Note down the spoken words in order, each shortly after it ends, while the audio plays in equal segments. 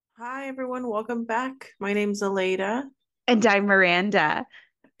everyone, welcome back. My name's Aleda, And I'm Miranda.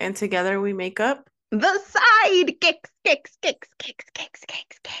 and together we make up. The side kicks.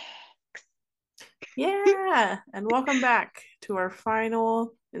 Yeah, and welcome back to our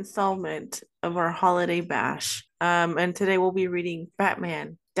final installment of our holiday bash. And today we'll be reading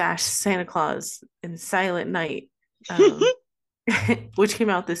Batman Dash Santa Claus in Silent Night, um, which came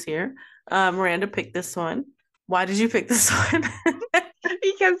out this year. Miranda picked this one. Why did you pick this one?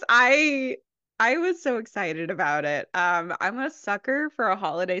 Because I was so excited about it. I'm a sucker for a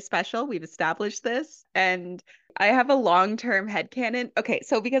holiday special. We've established this, and I have a long-term headcanon. Okay,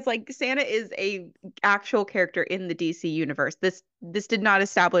 so because like Santa is a actual character in the DC universe. This did not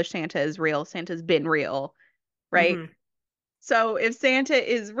establish Santa is real. Santa's been real, right? hmm So if Santa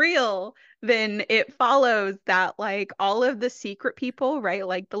is real, then it follows that like all of the secret people, right?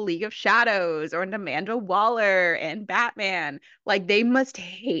 Like the League of Shadows or Amanda Waller and Batman, like they must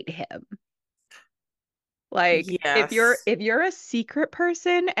hate him. Like if you're Yes. if you're a secret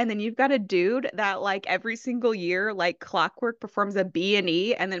person and then you've got a dude that like every single year like clockwork performs a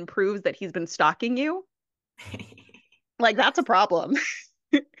B&E and then proves that he's been stalking you, like that's a problem.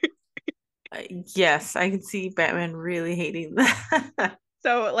 Yes, I can see Batman really hating that.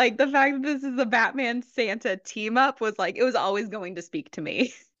 So like the fact that this is a Batman Santa team up was like it was always going to speak to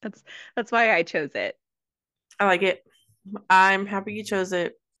me. That's why I chose it. I like it. I'm happy you chose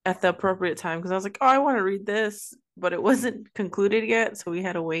it at the appropriate time because I was like, oh, I want to read this, but it wasn't concluded yet, so we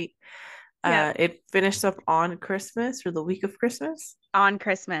had to wait. Yep. It finished up on Christmas or the week of Christmas. On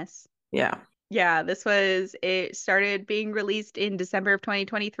Christmas. Yeah, Yeah, it started being released in December of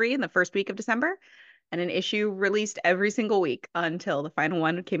 2023 in the first week of December, and an issue released every single week until the final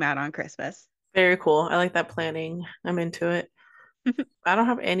one came out on Christmas. very cool. I like that planning. I'm into it. I don't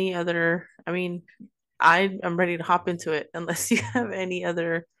have any other, I mean, I am ready to hop into it unless you have any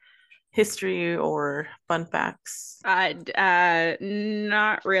other history or fun facts.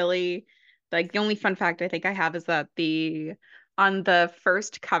 Not really. Like the only fun fact I think I have is that the on the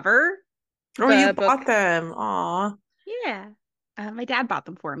first cover, Oh, you the bought book, them. Aw. yeah, my dad bought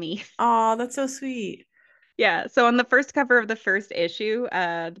them for me. Aw, that's so sweet. Yeah, so on the first cover of the first issue,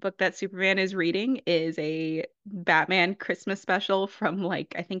 the book that Superman is reading is a Batman Christmas special from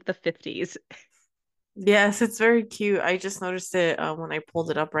like I think the 50s. Yes, it's very cute. I just noticed it when I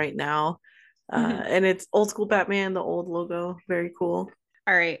pulled it up right now. Mhm. And it's old school Batman, the old logo. Very cool.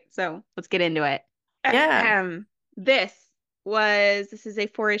 All right, so let's get into it. Yeah. Ahem. This is a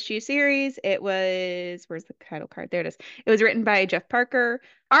four-issue series. Where's the title card? There it is. It was written by Jeff Parker,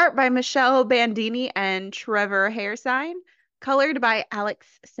 art by Michelle Bandini and Trevor Hairsine, colored by Alex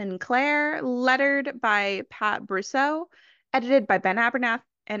Sinclair, lettered by Pat Brousseau, edited by Ben Abernathy,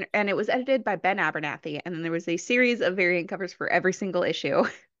 and it was edited by Ben Abernathy. And then there was a series of variant covers for every single issue.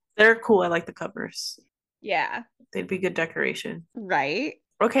 They're cool. I like the covers. Yeah, They'd be good decoration. right.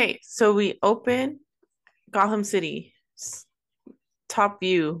 Okay, so we open Gotham City. Top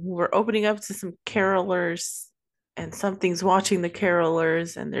view. We're opening up to some carolers and something's watching the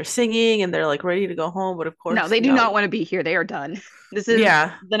carolers and they're singing and they're like ready to go home, but of No, course, they do not no. want to be here. They are done. This is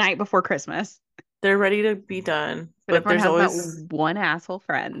Yeah, the night before Christmas. they're ready to be done, But but everyone there's has that always one asshole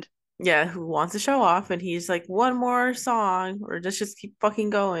friend. yeah, who wants to show off and he's like one more song or just keep fucking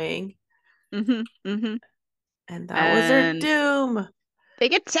going. Hmm. And that was their And doom they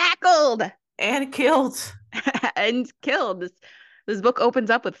get tackled and killed. and killed. This book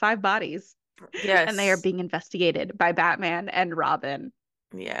opens up with five bodies, and they are Yes. being investigated by Batman and Robin.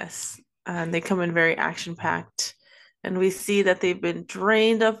 Yes. And they come in very action packed. And we see that they've been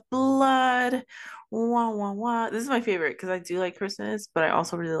drained of blood. Wah, wah, wah. This is my favorite because I do like Christmas, but I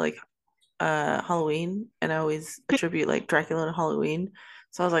also really like Halloween. And I always attribute like Dracula to Halloween.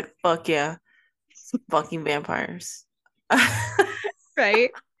 So I was like, fuck yeah, it's fucking vampires.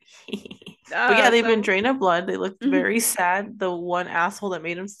 Right? But yeah, they've been So drained of blood. They looked mhm. very sad. The one asshole that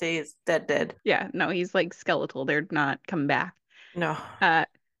made him stay is dead. Yeah, no, he's like skeletal. They're not coming back. No. Uh,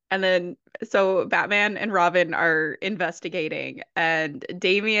 and then so Batman and Robin are investigating, and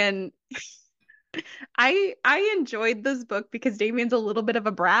Damian I enjoyed this book because Damien's a little bit of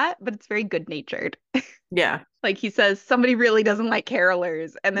a brat, but it's very good natured. Yeah. Like he says, somebody really doesn't like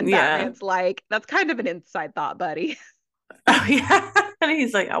carolers, and then Yeah. Batman's like, "That's kind of an inside thought, buddy." Oh yeah. And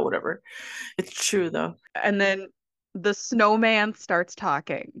he's like, oh, whatever. It's true though. And then the snowman starts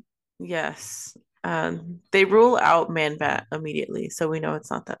talking. Yes. They rule out Man Bat immediately, so we know it's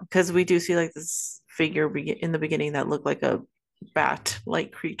not them because we do see like this figure in the beginning that looked like a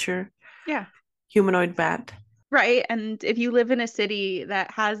bat-like creature, Yeah. humanoid bat. Right. And if you live in a city that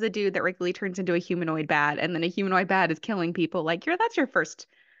has a dude that regularly turns into a humanoid bat, and then a humanoid bat is killing people, like that's your first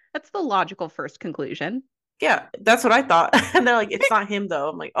That's the logical first conclusion. Yeah, that's what I thought. And they're like, it's not him though.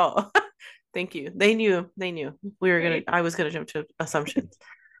 I'm like, oh, thank you. They knew we were gonna Right. I was gonna jump to assumptions.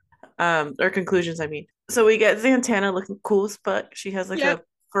 Or conclusions, I mean. So we get Santana looking cool as fuck. She has like a Yep.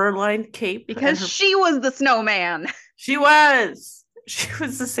 fur-lined cape and Because her she was the snowman. she was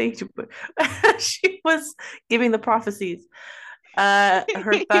the sage. She was giving the prophecies. Her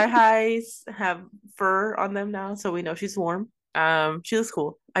thigh highs have fur on them now, so we know she's warm. She looks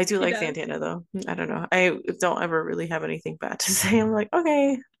cool. I do She like does. Santana though. I don't know. I don't ever really have anything bad to say. I'm like,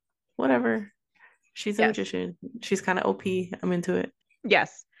 okay, whatever. She's a Yes. magician. She's kind of OP. I'm into it.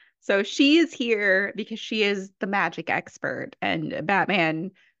 Yes. So she is here because she is the magic expert, and Batman,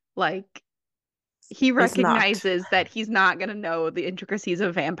 like, he Is not. recognizes that he's not going to know the intricacies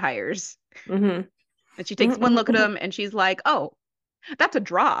of vampires. Mm-hmm. And she takes one look at Mm-hmm. him and she's like, oh, that's a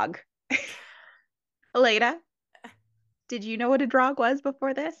drog. Aleda, did you know what a drog was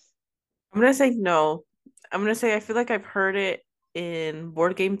before this? I'm gonna say no. I'm gonna say I feel like I've heard it in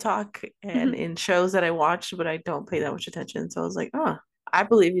board game talk and in shows that I watch, but I don't pay that much attention. So I was like, oh, I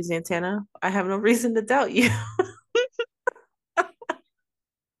believe you, Santana. I have no reason to doubt you.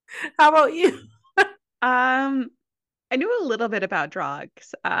 How about you? Um, I knew a little bit about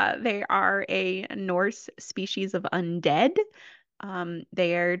drogs. They are a Norse species of undead.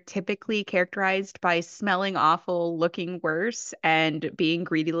 They are typically characterized by smelling awful, looking worse, and being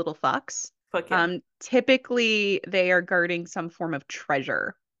greedy little fucks. Fuck yeah. Typically, they are guarding some form of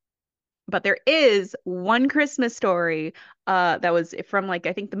treasure. But there is one Christmas story that was from like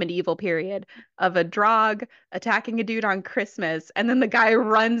I think the medieval period of a drog attacking a dude on Christmas, and then the guy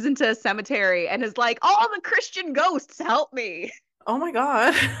runs into a cemetery and is like, "All the Christian ghosts, help me!" Oh my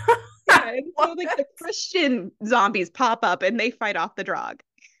God. Yeah, and so What? like the Christian zombies pop up and they fight off the drog,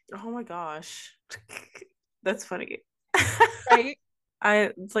 Oh my gosh. That's funny. right?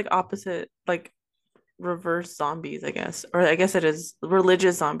 It's like opposite, like reverse zombies, I guess. Or I guess it is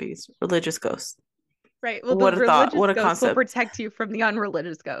religious zombies, religious ghosts. Right. Well, the What a thought. religious What a ghosts will concept. protect you from the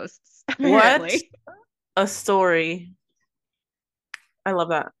unreligious ghosts, What apparently. a story. I love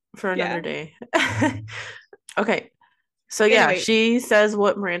that for another Yeah. day. Okay. So yeah, Anyway. she says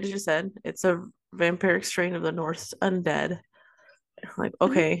what Miranda just said. It's a vampiric strain of the Norse undead. Like, Mhm.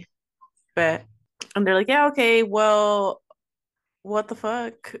 okay, bet. And they're like, yeah, okay, well, what the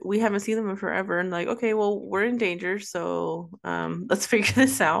fuck? We haven't seen them in forever. And like, okay, well, we're in danger, so let's figure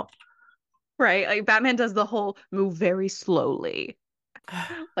this out. Right. Like Batman does the whole move very slowly.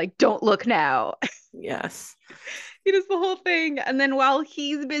 Like, don't look now. Yes. He does the whole thing. And then while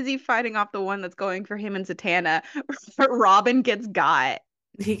he's busy fighting off the one that's going for him and Satana, Robin gets got.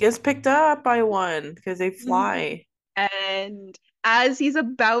 He gets picked up by one because they Mhm. fly. And as he's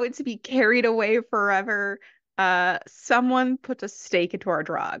about to be carried away forever, someone puts a stake into our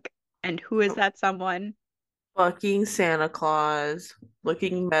drug. And who is that someone? Fucking Santa Claus,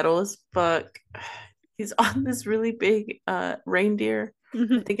 looking metal as fuck. He's on this really big reindeer.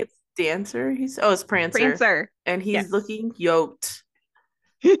 I think it's Dancer. It's Prancer. Prancer. And he's Yes. looking yoked.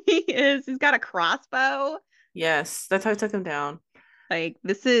 He is. He's got a crossbow. Yes, that's how I took him down. Like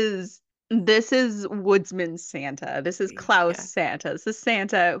this is Woodsman Santa. This is Klaus Yeah, Santa. This is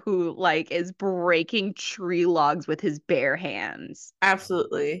Santa who like is breaking tree logs with his bare hands.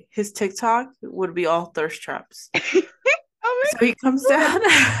 absolutely. His TikTok would be all thirst traps. Oh So he comes my God.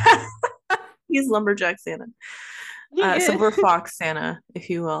 down. He's lumberjack Santa. He is. Silver Fox Santa, if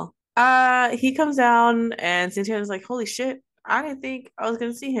you will. He comes down and Santana's like, holy shit, I didn't think I was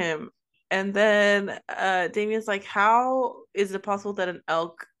gonna see him. And then Damien's like, how is it possible that an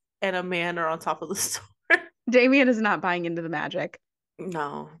elk and a man are on top of the store? Damien is not buying into the magic.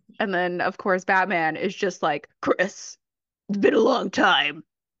 No. And then of course Batman is just like, Chris, it's been a long time.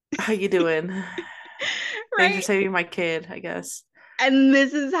 How you doing? Thanks for Right? saving my kid, I guess. And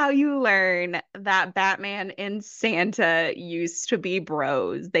this is how you learn that Batman and Santa used to be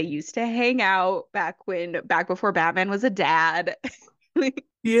bros. They used to hang out back before Batman was a dad.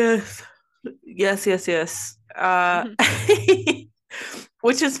 Yes. Yes, yes, yes. Mhm.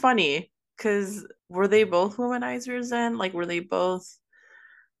 Which is funny because were they both womanizers then? Like, were they both?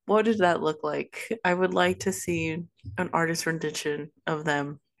 What did that look like? I would like to see an artist rendition of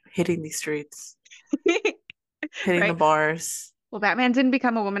them hitting these streets, hitting the Right? bars. Well, Batman didn't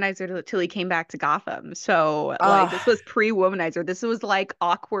become a womanizer till he came back to Gotham. So, like, this Ah, was pre-womanizer. This was like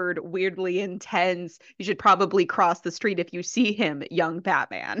awkward, weirdly intense. You should probably cross the street if you see him, young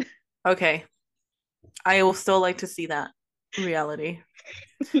Batman. okay. I will still like to see that in reality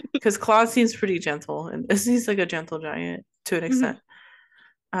because Claus seems pretty gentle, and this he's like a gentle giant to an Mhm. extent.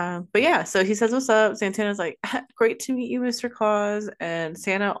 But yeah, so he says, "What's up?" Santana's like, "Great to meet you, Mr. Claus." And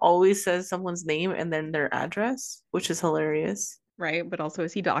Santa always says someone's name and then their address, which is hilarious. Right? But also,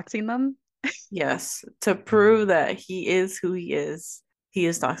 is he doxing them? Yes, to prove that he is who he is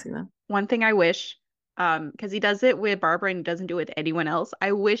doxing them. One thing I wish, because he does it with Barbara and he doesn't do it with anyone else.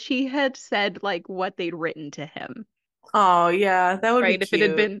 I wish he had said like what they'd written to him. Oh yeah, that would be Right? If it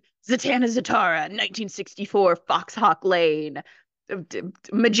had cute. been Zatanna Zatara, 1964, Foxhawk Lane,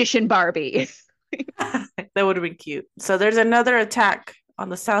 Magician Barbie. That would have been cute. So there's another attack on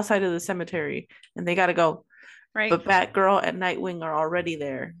the south side of the cemetery, and they gotta go. Right? But Batgirl and Nightwing are already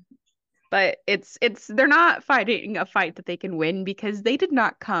there. But it's they're not fighting a fight that they can win because they did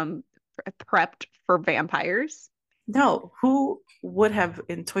not come prepped for vampires. No, who would have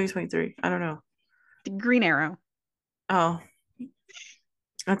in 2023? I don't know. Green Arrow, Oh,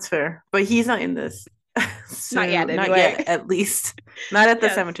 that's fair. But he's not in this. not So yet not anyway. yet, at least. Not at the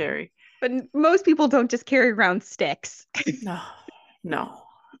Yes, cemetery. but most people don't just carry around sticks. No, no.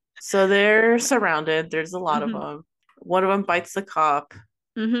 So they're surrounded. There's a lot of hmm them. One of them bites the cop.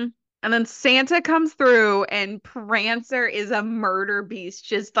 hmm And then Santa comes through, and Prancer is a murder beast,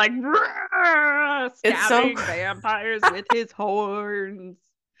 just like It's so stabbing vampires with his horns,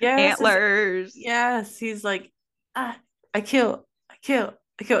 yes, antlers. yes. He's like, ah, I kill, I kill,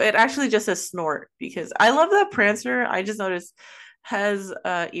 I kill. It actually just says snort because I love that Prancer. I just noticed has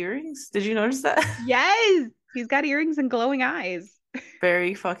earrings. Did you notice that? Yes, he's got earrings and glowing eyes.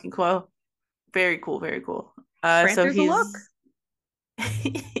 Very fucking cool. Very cool, very cool. So Prancer's a look.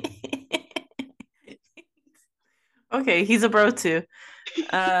 he's okay, he's a bro too.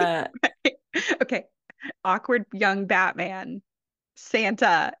 Uh Okay, awkward young Batman,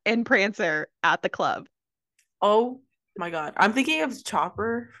 Santa, and Prancer at the club. oh my God. I'm thinking of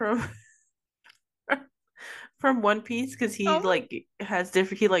Chopper from One Piece because he Oh, like has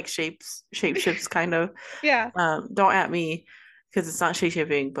different he like shapeshifts kind of. yeah. Don't at me because it's not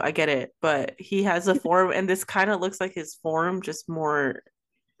shape-shifting, but I get it. But he has a form and this kind of looks like his form, just more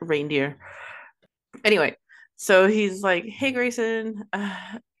reindeer. Anyway, so he's like, "Hey Grayson,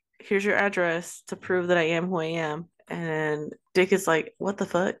 here's your address to prove that I am who I am." And Dick is like, "What the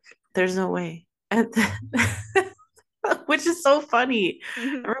fuck? There's no way." And which is so funny.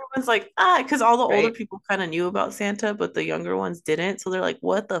 Mhm. Everyone's like, because all the older Right. people kind of knew about Santa, but the younger ones didn't. So they're like,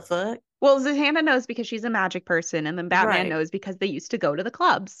 "What the fuck?" Well, Zatanna knows because she's a magic person, and then Batman Right. knows because they used to go to the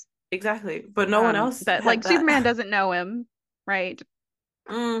clubs. Exactly. But no one else But like had that. Superman doesn't know him, right?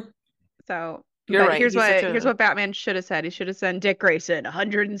 Mm, So, you're but right. He's such here's a what Batman should have said. He should have said Dick Grayson,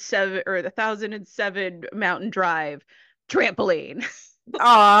 107 or the 1007 Mountain Drive trampoline.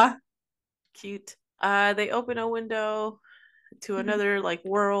 aw, cute. They open a window to another like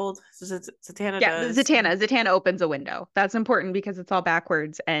world. Satana Yeah, does. Zatanna opens a window. That's important because it's all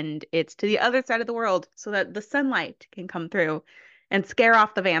backwards and it's to the other side of the world so that the sunlight can come through and scare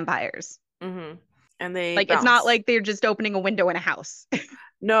off the vampires. Hmm. And they Like it's not bounce. like they're just opening a window in a house.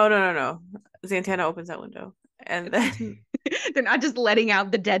 No, no, no, no. Santana opens that window. And then, They're not just letting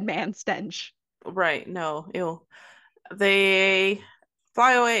out the dead man stench. right, no, ew. They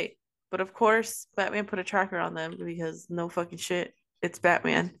fly away. But of course, Batman put a tracker on them because no fucking shit. It's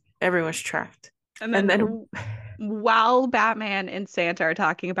Batman. Everyone's tracked. And And then then, while Batman and Santa are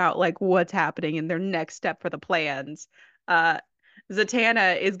talking about like what's happening and their next step for the plans, uh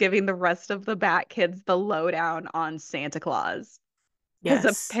Zatanna is giving the rest of the Bat Kids the lowdown on Santa Claus. Because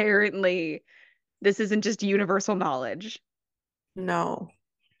yes, apparently this isn't just universal knowledge. no.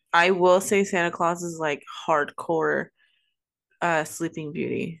 I will say Santa Claus is like hardcore Sleeping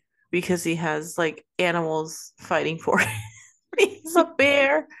Beauty because he has like animals fighting for him. He's a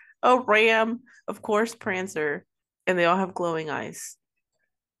bear, a ram, of course, Prancer, and they all have glowing eyes.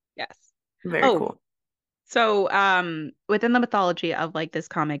 Yes. Very Oh, cool. so within the mythology of like this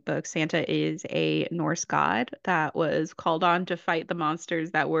comic book, Santa is a Norse god that was called on to fight the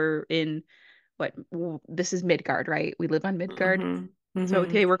monsters that were in this is Midgard, right? We live on Midgard. Hmm. So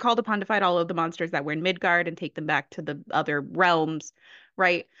Hmm. they were called upon to fight all of the monsters that were in Midgard and take them back to the other realms,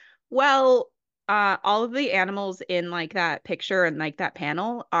 right? Well, all of the animals in like that picture and like that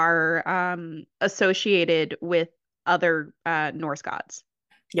panel are associated with other Norse gods.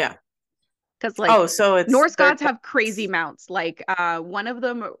 Yeah. Because like Oh, so it's Norse their gods have crazy gods. mounts. Like one of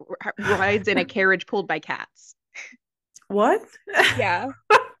them rides in a carriage pulled by cats. What? Yeah.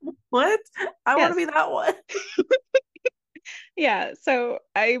 What? I want to be Yes. that one. Yeah. So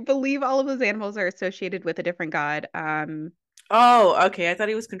I believe all of those animals are associated with a different god. Oh, okay. I thought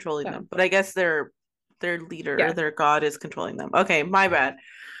he was controlling So them, but I guess their leader, yeah. their god is controlling them. Okay, my bad.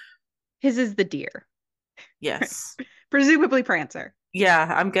 His is the deer. Yes. Presumably Prancer. Yeah,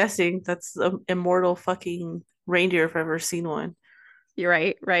 I'm guessing that's an immortal fucking reindeer if I've ever seen one. You're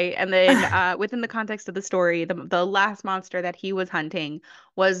right, right. And then within the context of the story, the last monster that he was hunting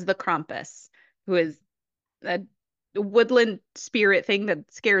was the Krampus, who is a woodland spirit thing that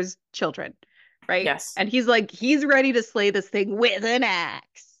scares children, right? Yes. And he's like, he's ready to slay this thing with an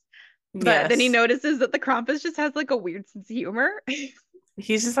axe. But then he Yes. notices that the Krampus just has like a weird sense of humor.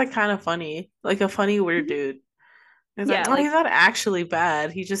 He's just like kind of funny, like a funny weird Mhm. dude. He's like, Yeah, oh, he's like, not actually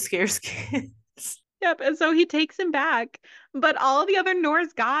bad. He just scares kids. yep. And so he takes him back, but all the other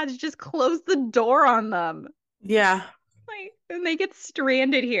Norse gods just close the door on them. Yeah. Like, and they get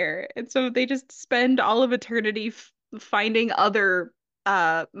stranded here. And so they just spend all of eternity finding other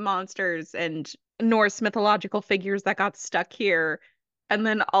monsters and Norse mythological figures that got stuck here, and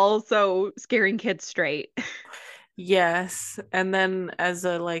then also scaring kids straight. Yes. And then as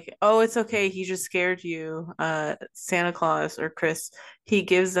a like, oh, it's okay, he just scared you, Santa Claus or Chris, he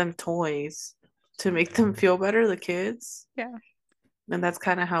gives them toys to make them feel better, the kids. Yeah. And that's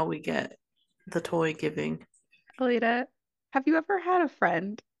kind of how we get the toy giving. Alita, have you ever had a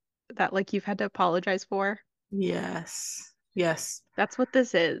friend that like you've had to apologize for? Yes. Yes. That's what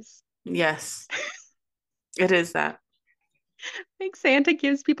this is. Yes. It is that. Like Santa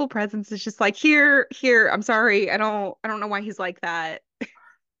gives people presents. It's just like, here, I'm sorry. I don't know why he's like that.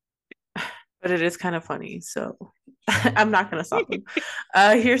 But it is kind of funny. So I'm not gonna stop him.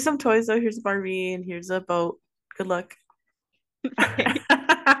 Here's some toys though. Here's a Barbie and here's a boat. Good luck. Right.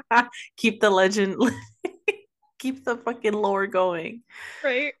 Keep the legend, keep the fucking lore going.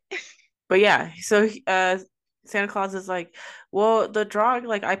 Right. But yeah, so Santa Claus is like, well, the drug,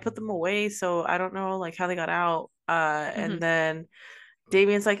 like I put them away, so I don't know like how they got out. And Hmm. then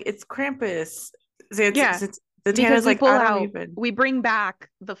Damien's like, it's Krampus. Yeah. Because Santana's we like, pull I don't out, even. we bring back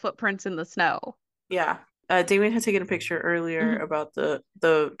the footprints in the snow. Yeah. Damien had taken a picture earlier Hmm. about the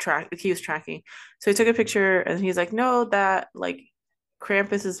track he was tracking. So he took a picture and he's like, no, that like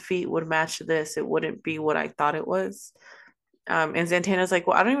Krampus's feet would match this. It wouldn't be what I thought it was. And Santana's like,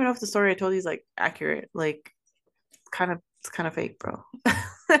 well, I don't even know if the story I told you is like accurate. Like, it's kind of fake, bro.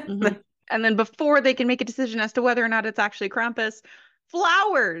 Hmm. And then before they can make a decision as to whether or not it's actually Krampus,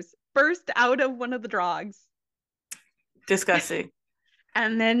 flowers burst out of one of the drogs. Disgusting.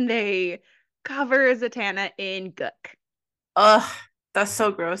 And then they cover Zatanna in gook. Ugh, that's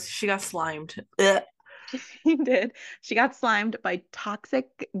so gross. She got slimed. Ugh. She did. She got slimed by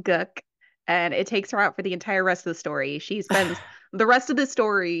toxic gook, and it takes her out for the entire rest of the story. She spends the rest of the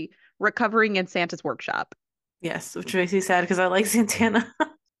story recovering in Santa's workshop. Yes, which makes me sad because I like Santana.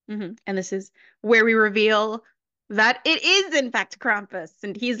 And this is where we reveal that it is, in fact, Krampus,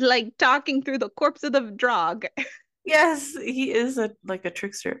 and he's like talking through the corpse of the drog. Yes, he is a like a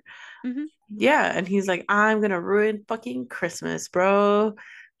trickster. Hmm. Yeah, and he's like, I'm gonna ruin fucking Christmas, bro.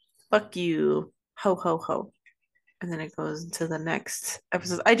 Fuck you. Ho ho ho. And then it goes into the next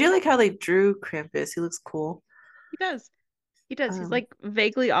episode. I do like how they drew Krampus. He looks cool. He does. He does. He's Um, like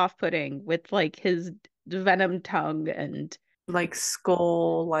vaguely off-putting with like his venom tongue and like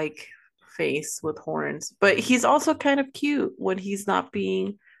skull like face with horns. But he's also kind of cute when he's not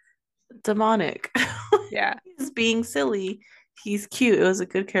being demonic. yeah. He's being silly. He's cute. It was a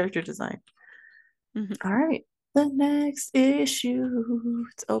good character design. Mhm. All right. The next issue.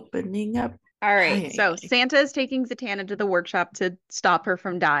 It's opening up. All right. Hi. So Santa is taking Zatanna to the workshop to stop her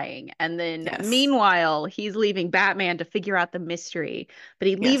from dying. And then Yes. meanwhile, he's leaving Batman to figure out the mystery. But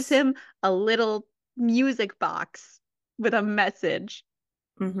he leaves Yes. him a little music box with a message.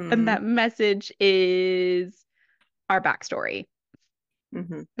 And Mm-hmm. that message is our backstory.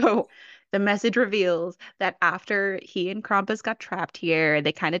 Mm-hmm. So the message reveals that after he and Krampus got trapped here,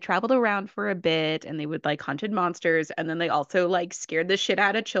 they kind of traveled around for a bit and they would like hunted monsters and then they also like scared the shit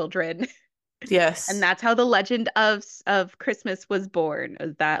out of children. And Yes. that's how the legend of Christmas was born.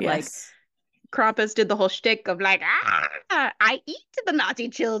 Is that like Yes. Krampus did the whole shtick of like, I eat the naughty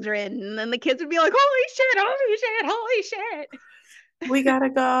children, and then the kids would be like, holy shit, holy shit, holy shit. We gotta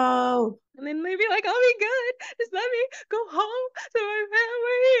go. And then they'd be like, I'll be good. Just let me go home to my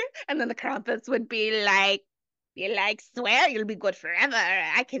family. And then the Krampus would be like, you like swear you'll be good forever.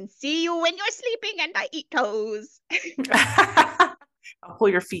 I can see you when you're sleeping and I eat toes. I'll pull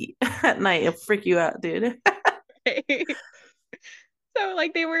your feet at night. It'll freak you out, dude. So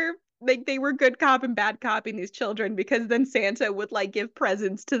like they were good cop and bad coping these children because then Santa would like give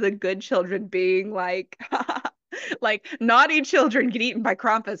presents to the good children being like like naughty children get eaten by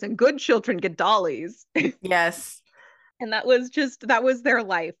Krampus and good children get dollies. Yes. And that was their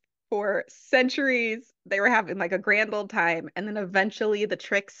life for centuries. They were having like a grand old time and then eventually the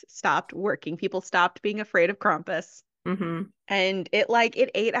tricks stopped working. People stopped being afraid of Krampus. Mm-hmm. And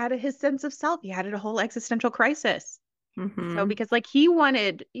it ate out of his sense of self. He had a whole existential crisis. So Mm-hmm. because like he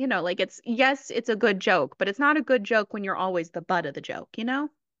wanted, like it's yes, it's a good joke, but it's not a good joke when you're always the butt of the joke, you know?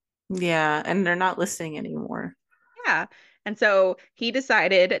 Yeah, and they're not listening anymore. Yeah. And so he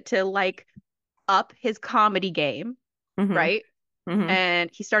decided to like up his comedy game, Mm-hmm. right? Mm-hmm. And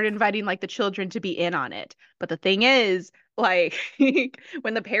he started inviting like the children to be in on it. But the thing is, like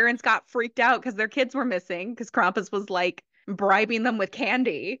when the parents got freaked out because their kids were missing, because Krampus was like bribing them with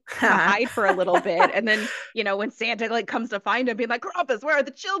candy to hide for a little bit. And then, when Santa like comes to find him, being like, Krampus, where are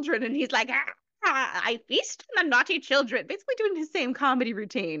the children? And he's like, I feast on the naughty children, basically doing his same comedy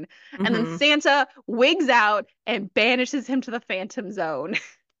routine. And then Mm-hmm. Santa wigs out and banishes him to the Phantom Zone.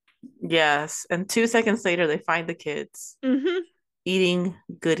 Yes, and 2 seconds later, they find the kids hmm eating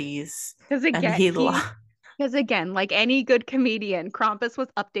goodies, Because and again, he he Because again, like any good comedian, Krampus was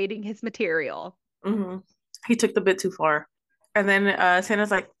updating his material. hmm he took the bit too far. And then Santa's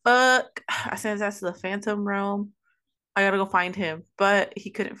like, "Fuck!" I sent his ass to the Phantom Realm. I gotta go find him, but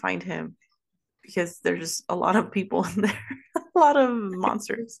he couldn't find him because there's a lot of people in there, a lot of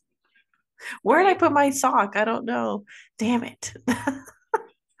monsters. Where did I Right. put my sock? I don't know. Damn it.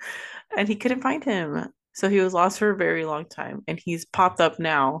 And he couldn't find him. So he was lost for a very long time. And he's popped up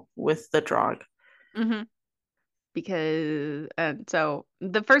now with the drog. hmm Because and so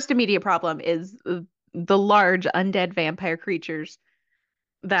the first immediate problem is the large undead vampire creatures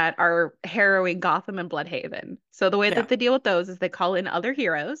that are harrowing Gotham and Bloodhaven. So the way Yeah. that they deal with those is they call in other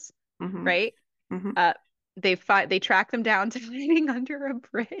heroes, hmm right? hmm Uh, they track them down to hiding under a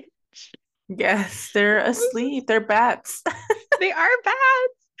bridge. Yes, they're asleep. They're bats. They are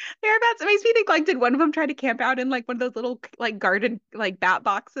bats. They are bats. It makes me think like, did one of them try to camp out in like one of those little like garden like bat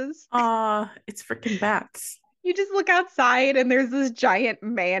boxes? Aw, it's freaking bats. You just look outside and there's this giant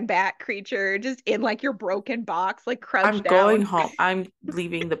man bat creature just in like your broken box, like I'm crouched going down. home. I'm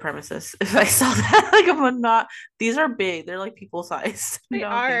leaving the premises. If I saw that, like I'm not. These are big. They're like people size. They No,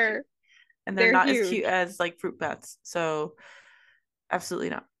 thank you. are. And they're They're not as cute huge. as like fruit bats. So absolutely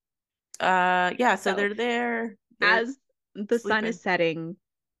not. Yeah. So So they're there. They're as the sun is sleeping. setting,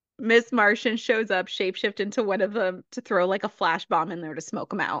 Miss Martian shows up, shapeshift into one of them to throw like a flash bomb in there to smoke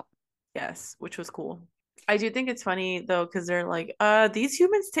them out. Yes, which was cool. I do think it's funny though, because they're like, these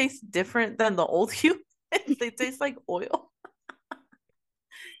humans taste different than the old humans. They taste like oil.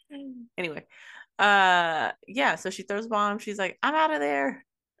 Anyway, yeah, so she throws a bomb. She's like, I'm out of there.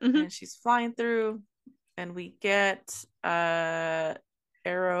 hmm And she's flying through, and we get Arrow,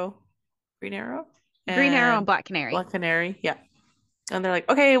 Green Arrow, Green Arrow and and Black Canary. Black Canary. Yeah. And they're like,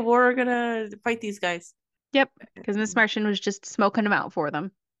 okay, we're gonna fight these guys. Yep, because Miss Martian was just smoking them out for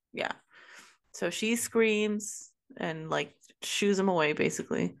them. Yeah. So she screams and like shoos them away,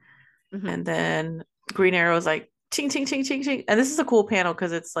 basically. hmm And then Green Arrow's like ching ching ching ching ching. And this is a cool panel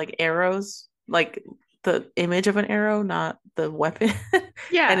because it's like arrows, like the image of an arrow, not the weapon. And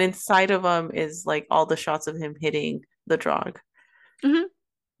Yeah. inside of them is like all the shots of him hitting the drog. hmm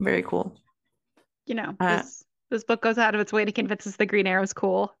Very cool. Uh this book goes out of its way to convince us the Green Arrow's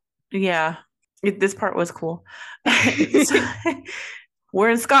cool. yeah. This part was cool. So,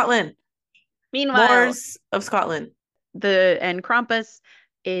 we're in Scotland. Meanwhile, Moors of Scotland. the Krampus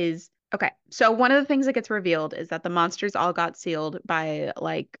is okay. So one of the things that gets revealed is that the monsters all got sealed by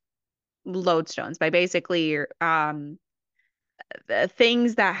like lodestones, by basically the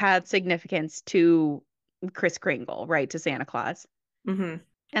things that had significance to Kris Kringle, right, to Santa Claus. hmm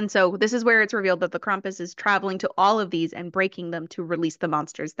And so this is where it's revealed that the Krampus is traveling to all of these and breaking them to release the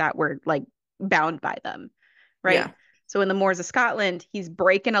monsters that were like bound by them, right? Yeah. So in the Moors of Scotland, he's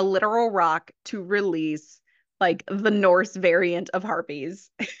breaking a literal rock to release like the Norse variant of harpies.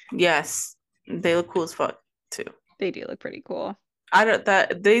 Yes. They look cool as fuck too. They do look pretty cool. I don't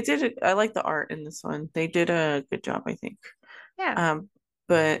that they did it. I like the art in this one. They did a good job, I think. Yeah. Um,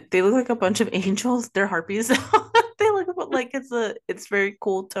 but they look like a bunch of angels. They're harpies. They look like it's very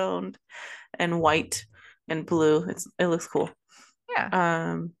cool toned and white and blue. It looks cool. Yeah.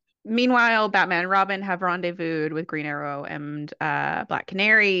 Um, Meanwhile, Batman and Robin have rendezvoused with Green Arrow and Black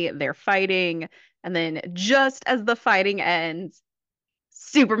Canary. They're fighting. And then just as the fighting ends,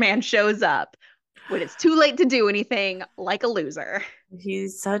 Superman shows up when it's too late to do anything like a loser.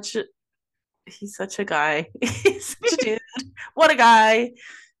 he's such he's such a guy. He's such a dude. What a guy.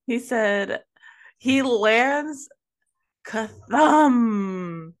 He said he lands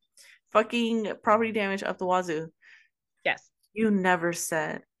Kathum. Fucking property damage up the wazoo. Yes. You never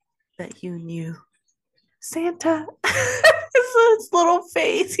said that you knew Santa. His little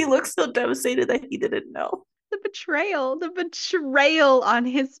face. He looks so devastated that he didn't know. The betrayal on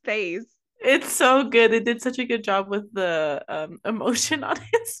his face. It's so good. They did such a good job with the emotion on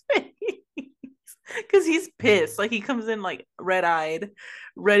his face. Because he's pissed. Like he comes in like red-eyed,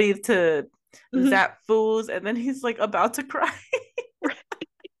 ready to Mhm. zap fools, and then he's like about to cry.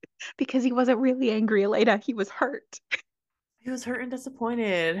 Because he wasn't really angry, Elena. He was hurt. He was hurt and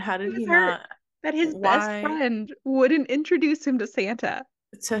disappointed. How He did was he hurt not? that his best Why? friend wouldn't introduce him to Santa.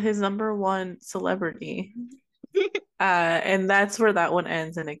 To his number one celebrity. And that's where that one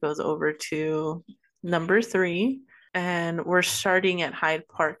ends, and it goes over to number three. And we're starting at Hyde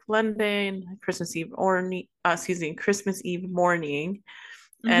Park, London, Christmas Eve morning,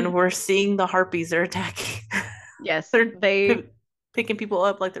 Mhm. and we're seeing the harpies are attacking. Yes, They're they picking people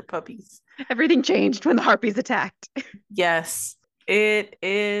up like they're puppies. everything changed when the harpies attacked. Yes, it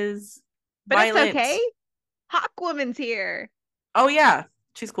is But it's violent. okay. Hawkwoman's here. Oh yeah,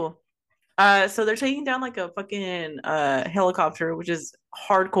 she's cool. So they're taking down like a fucking helicopter, which is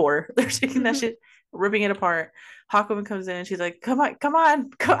hardcore. They're taking that Mhm. shit, ripping it apart. Hawkwoman comes in and she's like, "Come on, come on,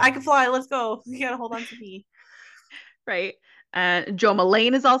 I can fly. Let's go. You gotta hold on to me." Right. Joe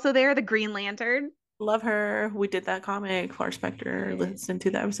Mullane is also there, the Green Lantern. Love her. We did that comic. Far We Spectre. did. Listen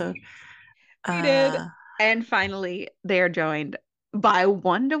to the episode. We did. Uh, And finally, they are joined by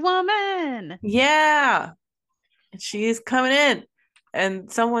Wonder Woman. yeah, and she's coming in,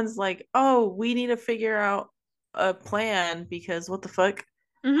 and someone's like, "Oh, we need to figure out a plan because what the fuck."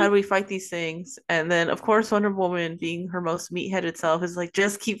 How Hmm. do we fight these things? And then, of course, Wonder Woman, being her most meatheaded self, is like,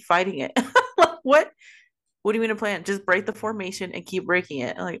 just keep fighting it. Like, what? What do you mean a plan? Just break the formation and keep breaking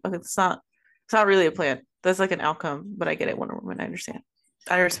it. I'm like, okay, it's not really a plan. That's like an outcome, but I get it, Wonder Woman. I understand.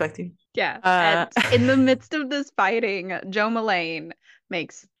 I respect you. Yeah. Uh, And in the midst of this fighting, Joe Mullane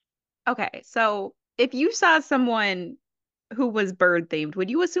makes. Okay, so if you saw someone who was bird themed, would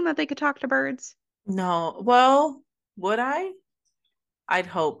you assume that they could talk to birds? no. Well, would I? I'd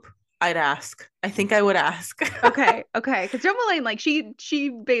hope. I'd ask. I think I would ask. Okay, okay. Because Joe Mullane, like she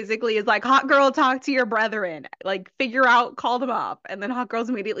basically is like, hot girl, talk to your brethren. Like, figure out, call them up. And then hot girl's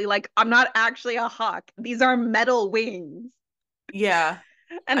immediately like, I'm not actually a hawk. These are metal wings. Yeah.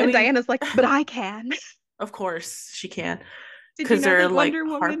 And I then mean, Diana's like, but I can. of course she can. Did you Because know they're that like Wonder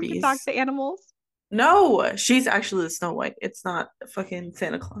Woman can talk harpies. to animals? No, she's actually the Snow White. It's not fucking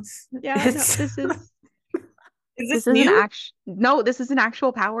Santa Claus. Yeah, no, It's is this this is an new? act no, this is an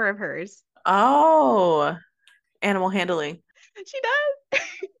actual power of hers. Oh, animal handling. She does.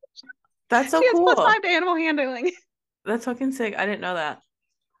 That's so She has plus cool. 5 to animal handling. That's fucking sick. I didn't know that.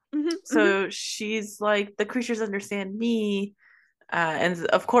 Hmm. Hmm. So she's like, the creatures understand me. And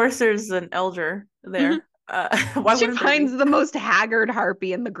of course, there's an elder Hmm. there. Why She wouldn't there finds be? the most haggard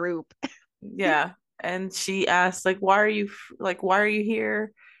harpy in the group. Yeah. And she asks, like, why are you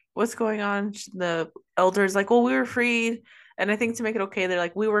here? What's going on? The elder's like, well, we were freed. And I think to make it okay, they're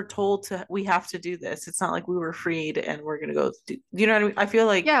like, we have to do this. It's not like we were freed and we're gonna go do, you know what I mean? I feel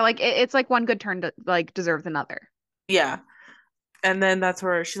like, Yeah, like it's like one good turn to like deserves another. yeah. And then that's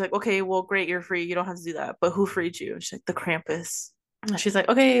where she's like, okay, well, great, you're free. You don't have to do that. But who freed you? And she's like, the Krampus. And she's like,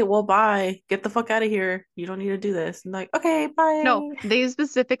 okay, well, bye. Get the fuck out of here. You don't need to do this. And like, okay, No, bye. they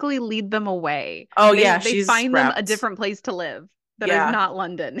specifically lead them away. Oh They yeah, they she's find them a wrapped. different place to live that is Yeah. not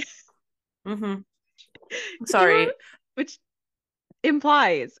London. Mm-hmm. You Sorry. which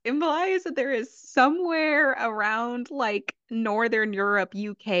implies that there is somewhere around like Northern Europe,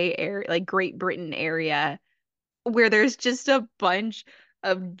 UK area, like Great Britain area, where there's just a bunch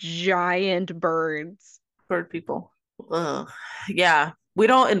of giant birds. Bird people. Ugh. Yeah. We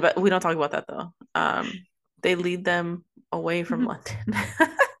don't talk about that though. They lead them away from Mhm. London.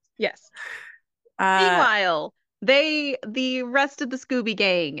 Yes. uh Meanwhile, the rest of the Scooby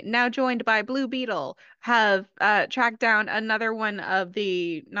Gang, now joined by Blue Beetle, have tracked down another one of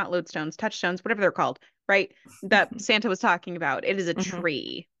the not lodestones, touchstones, whatever they're called, right? That Santa was talking about. It is a hmm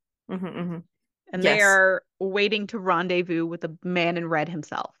tree, hmm and they Yes. are waiting to rendezvous with the man in red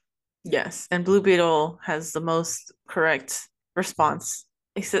himself. Yes. And Blue Beetle has the most correct response.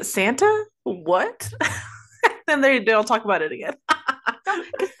 He said, Santa? What? Then they don't talk about it again. No,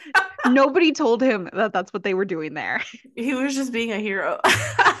 because nobody told him that that's what they were doing there. He was just being a hero.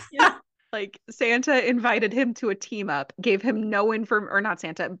 Yeah. Like Santa invited him to a team up, gave him no inform or not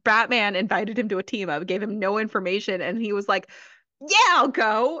Santa, Batman invited him to a team up, gave him no information, and he was like, "Yeah, I'll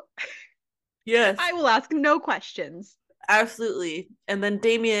go. Yes, I will ask no questions." absolutely. And then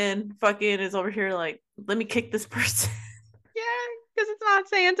Damien fucking is over here like, let me kick this person. Yeah, because it's not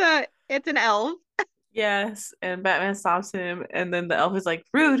Santa, it's an elf. Yes. And Batman stops him. And then the elf is like,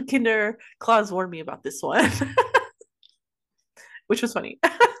 rude, Kinder. Claus warned me about this one, which was funny.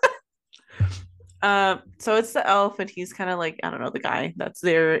 So it's the elf, and he's kind of like, I don't know, the guy that's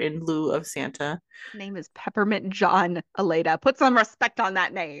there in lieu of Santa. Name is Peppermint John Aleda. Put some respect on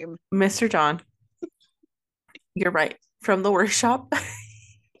that name. Mr. John, you're right. From the workshop.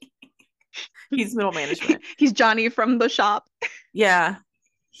 He's middle management. He's Johnny from the shop. Yeah.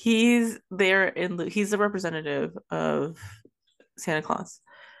 He's there he's the representative of Santa Claus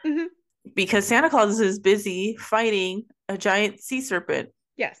Hmm. because Santa Claus is busy fighting a giant sea serpent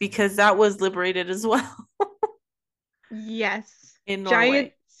Yes. because that was liberated as well Yes. in Giant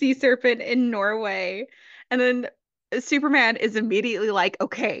Norway. sea serpent in Norway. And then Superman is immediately like,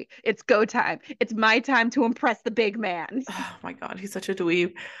 okay, it's go time. It's my time to impress the big man. Oh my God, he's such a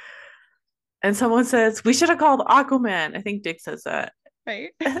dweeb. And someone says, we should have called Aquaman. I think Dick says that. Right?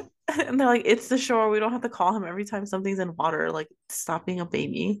 And they're like, it's the shore. We don't have to call him every time something's in water. Like, stop being a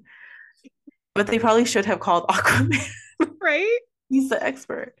baby. But they probably should have called Aquaman. Right? He's the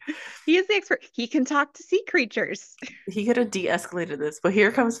expert. He is the expert. He can talk to sea creatures. He could have de-escalated this, but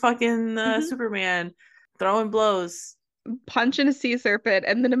here comes fucking Hmm. Superman throwing blows. Punching a sea serpent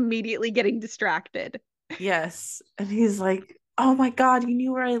and then immediately getting distracted. Yes, and he's like, "Oh my God, you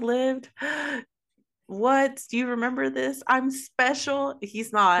knew where I lived? What? Do you remember this? I'm special."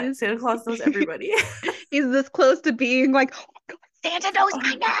 He's not. He's, Santa Claus knows everybody. he's this close to being like, oh my God, Santa knows Oh my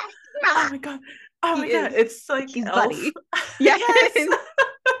my God. name. Oh Ah, my God. Oh he my God. is. It's like He's Elf. Buddy. Yeah. Yes.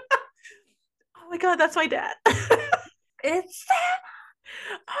 Oh my God, that's my dad. It's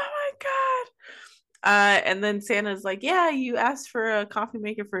Santa. Oh my God. And then Santa's like, yeah, you asked for a coffee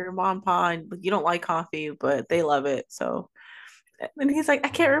maker for your mom, pa, and you don't like coffee, but they love it. So, and he's like, I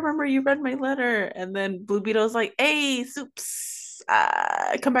can't remember you read my letter. And then Blue Beetle's like, hey, Soups,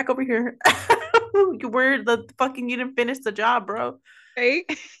 come back over here. Where the fucking you didn't finish the job, bro. Right?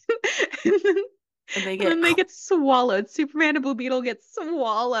 and then, And they and get, then they get swallowed. Superman and Blue Beetle get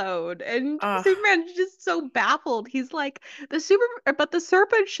swallowed. And uh, Superman's just so baffled. He's like, but the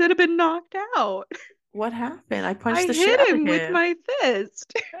serpent should have been knocked out. what happened? I I punched the shit hit out of him with him. my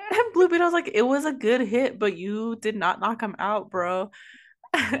fist. And Blue Beetle's like, it was a good hit, but you did not knock him out, bro.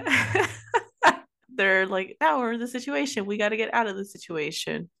 They're like, now we're in the situation. We got to get out of the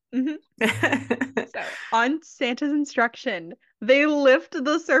situation. Mhm. So, on Santa's instruction, they lift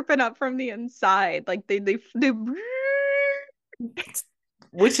the serpent up from the inside. Like they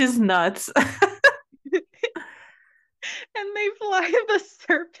Which is nuts. and they fly the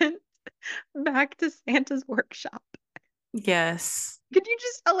serpent back to Santa's workshop. Yes. Could you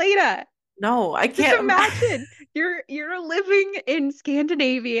just, Elena, No, I just can't. imagine you're living in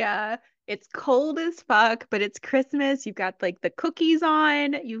Scandinavia. It's cold as fuck, but it's Christmas. You've got like the cookies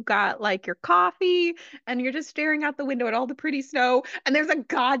on, you've got like your coffee, and you're just staring out the window at all the pretty snow, and there's a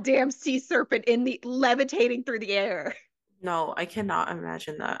goddamn sea serpent in the levitating through the air. No, I cannot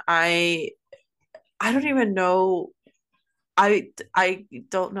imagine that. I don't even know. I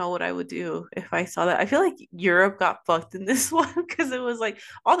don't know what I would do if I saw that. I feel like Europe got fucked in this one because it was like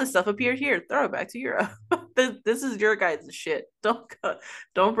all this stuff appeared here. Throw it back to Europe. This is your guys' shit.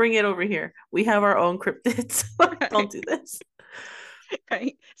 Don't bring it over here. We have our own cryptids. Don't do this.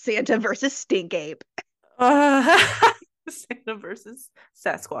 Right? Santa versus Stink Ape. Uh, Santa versus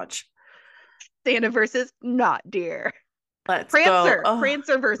Sasquatch. Santa versus Not Deer. Let's go. Prancer. Oh,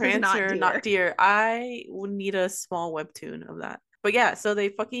 Prancer versus Not Prancer, not Deer. deer. I would need a small webtoon of that. But yeah, so they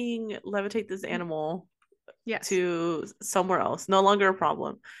fucking levitate this animal Yes. to somewhere else. No longer a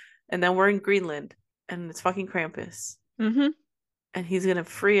problem. And then we're in Greenland and it's fucking Krampus. Mm-hmm. And he's gonna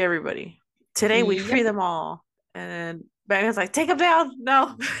free everybody. Today we free Yep. them all. And Batman's like, take them down.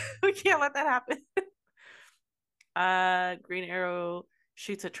 No, we can't let that happen. Green Arrow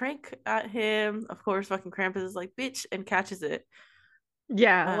shoots a trank at him. Of course, fucking Krampus is like, bitch, and catches it.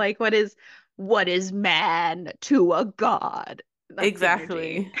 Yeah, Uh, like what is man to a god? That's the energy.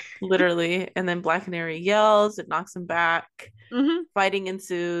 exactly. Literally. And then Black Canary yells, it knocks him back. Hmm. Fighting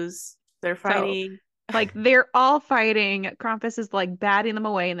ensues. They're So fighting. like they're all fighting. Krampus is like batting them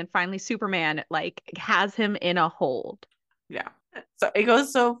away, and then finally Superman like has him in a hold. Yeah. So it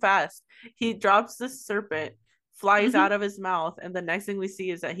goes so fast. He drops the serpent, flies Hmm. out of his mouth, and the next thing we see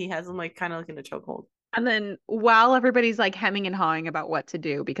is that he has him like kind of like in a chokehold. And then while everybody's like hemming and hawing about what to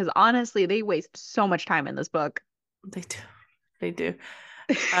do, because honestly, they waste so much time in this book. They do. They do.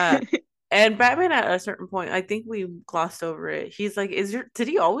 Uh and Batman at a certain point, I think we glossed over it. He's like, did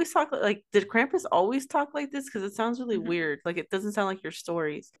he always talk did Krampus always talk like this? Because it sounds really Mhm. weird. Like it doesn't sound like your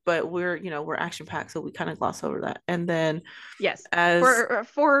stories, but we're action packed, so we kind of gloss over that. And then Yes. as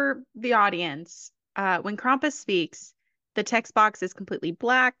For the audience, when Krampus speaks, the text box is completely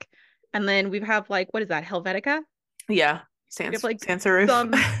black, and then we have like what is that, Helvetica? yeah, We have like sans serif.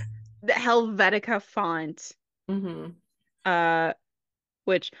 some the Helvetica font, Hmm. uh,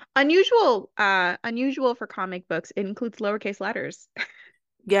 which unusual for comic books. It includes lowercase letters.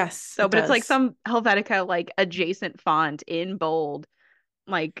 Yes, So, it but it's like does. some Helvetica like adjacent font in bold,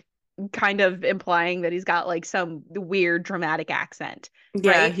 like kind of implying that he's got like some weird dramatic accent,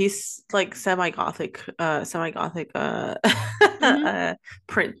 Yeah, right? he's like semi-gothic Hmm.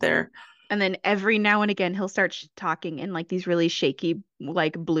 print there. And then every now and again he'll start talking in like these really shaky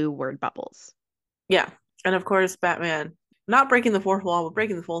like blue word bubbles. Yeah. And of course, Batman, not breaking the fourth wall, but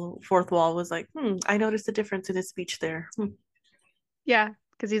breaking the fourth wall was like, I noticed a difference in his speech there. Yeah,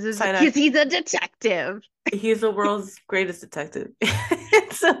 because Side eye. he's a detective. He's the world's greatest detective.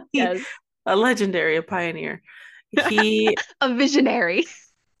 So he, Yes. a legendary, a pioneer. He, A visionary.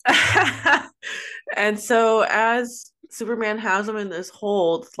 and so as Superman has him in this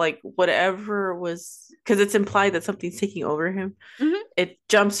hold, like whatever was, because it's implied that something's taking over him, Hmm. it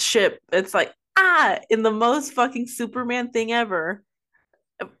jumps ship. It's like, in the most fucking Superman thing ever.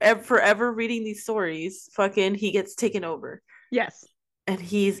 Forever reading these stories, fucking he gets taken over. Yes. And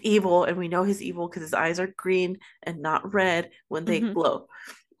he's evil, and we know he's evil because his eyes are green and not red when they Hmm. glow.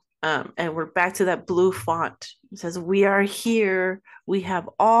 And we're back to that blue font. It says, "We are here. We have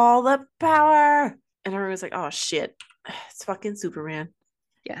all the power." And everyone's like, "Oh shit, it's fucking Superman."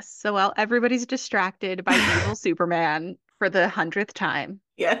 Yes. So while everybody's distracted by evil Superman for the 100th time,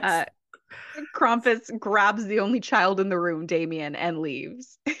 Yes, uh, Krampus grabs the only child in the room, Damien, and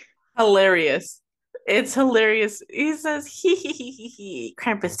leaves. hilarious. It's hilarious. He says, "He.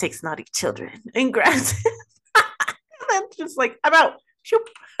 Krampus takes naughty children and grabs it." And then just like, "I'm out." Shoop.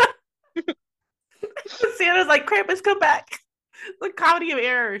 Santa's like, "Krampus, come back." The comedy of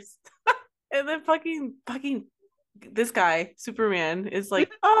errors. And then fucking this guy, Superman, is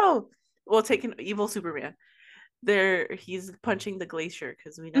like, "Oh, well, taking evil Superman." There, he's punching the glacier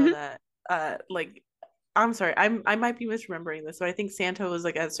because we know Mhm. that. Like, I'm sorry, I might be misremembering this, but I think Santa was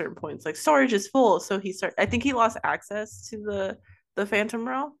like at certain points, like storage is full, so he start. I think he lost access to the Phantom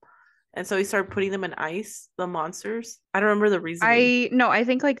Realm, and so he started putting them in ice, the monsters. I don't remember the reasoning. I no, I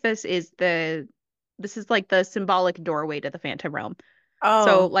think like this is like the symbolic doorway to the Phantom Realm.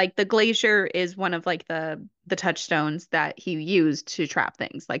 So Oh, like the glacier is one of like the touchstones that he used to trap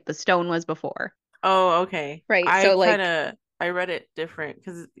things. Like the stone was before. oh, okay. Right. I So kind like of I read it different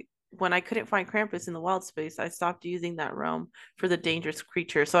because when I couldn't find Krampus in the wild space, I stopped using that realm for the dangerous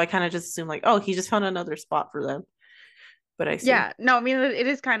creature. So I kind of just assumed like, oh, he just found another spot for them. But I see. yeah, no, I mean it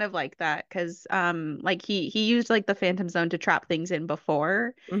is kind of like that because like he used like the Phantom Zone to trap things in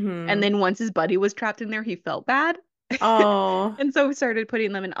before. And Mm-hmm. then once his buddy was trapped in there, he felt bad. Oh, And so started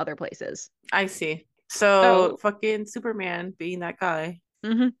putting them in other places. I see. So So fucking Superman being that guy.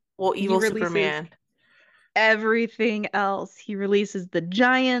 mhm, Well, he evil releases Superman. everything else. He releases the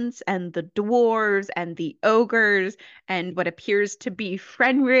giants and the dwarves and the ogres and what appears to be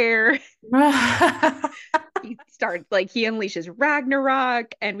Fenrir. He starts like he unleashes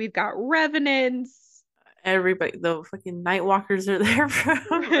Ragnarok and we've got revenants, Everybody, the fucking Night Walkers are there from,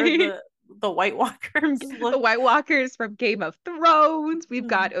 or right? the White From Walkers. the Look, White Walkers from Game of Thrones. We've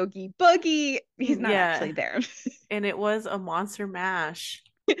got Oogie Boogie. He's not actually yeah, there. and it was a monster mash.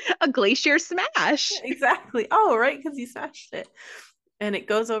 A glacier smash. Exactly. Oh, right, because he smashed it. And it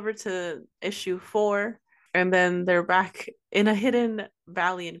goes over to issue 4, and then they're back in a hidden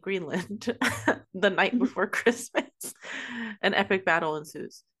valley in Greenland the night before Christmas. An epic battle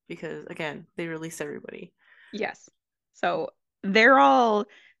ensues because, again, they release everybody. Yes. So they're all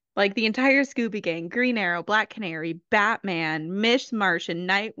like the entire Scooby Gang, Green Arrow, Black Canary, Batman, Miss Martian,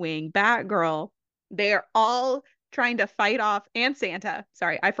 Nightwing, Batgirl. They're all trying to fight off, and Santa.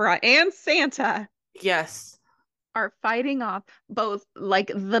 Sorry, I forgot. And Santa Yes, are fighting off both like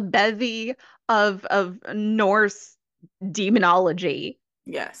the bevy of Norse demonology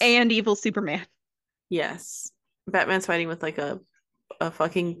yes, and evil Superman. yes. Batman's fighting with like a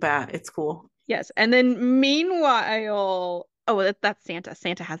fucking bat. It's cool. Yes. And then meanwhile, oh, that's Santa.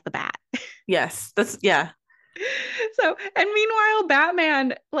 Santa has the bat. Yes, that's yeah. So, and meanwhile,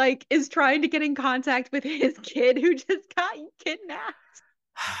 Batman like is trying to get in contact with his kid who just got kidnapped.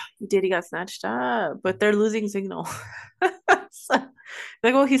 He did. He got snatched up, but they're losing signal. So,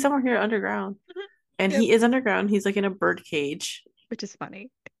 like, well, he's somewhere here underground, and Yep, he is underground. He's like in a bird cage. which is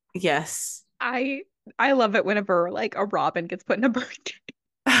funny. Yes. I I love it whenever like a robin gets put in a bird cage.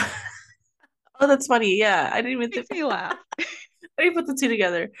 Oh, that's funny. Yeah, I didn't even think. Makes me laugh. I didn't put the two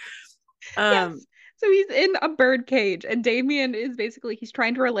together. Um. Yes. So he's in a bird cage, and Damien is basically he's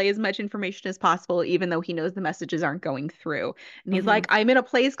trying to relay as much information as possible, even though he knows the messages aren't going through. And he's like, Mhm. I'm in a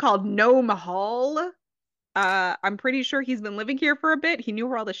place called Gnome Hall. I'm pretty sure he's been living here for a bit. He knew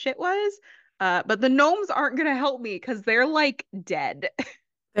where all the shit was. But the gnomes aren't gonna help me because they're like dead.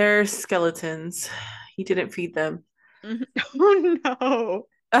 They're skeletons. He didn't feed them. Mhm. Oh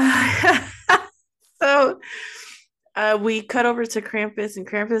no. So we cut over to Krampus, and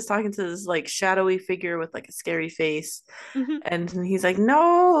Krampus is talking to this like shadowy figure with like a scary face. Mhm. And he's like,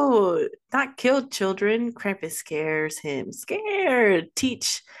 no, not kill children. Krampus scares him. Scared.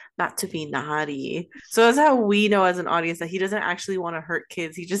 Teach not to be naughty. So that's how we know as an audience that he doesn't actually want to hurt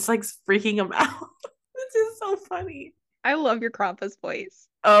kids. He just likes freaking them out. This is so funny. I love your Krampus voice.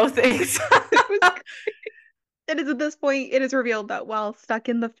 Oh, thanks. It was It is at this point, it is revealed that while stuck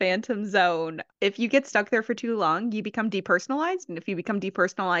in the Phantom Zone, if you get stuck there for too long, you become depersonalized. And if you become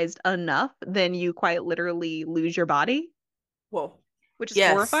depersonalized enough, then you quite literally lose your body, Whoa. which is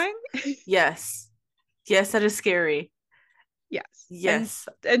Yes. horrifying. Yes. Yes, that is scary. Yes. Yes.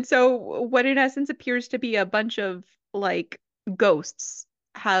 And so what in essence appears to be a bunch of like ghosts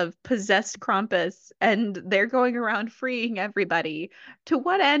have possessed Krampus and they're going around freeing everybody. To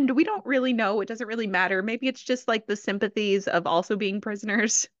what end? We don't really know. It doesn't really matter. Maybe it's just like the sympathies of also being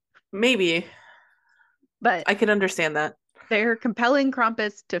prisoners. Maybe. But I can understand that. they're compelling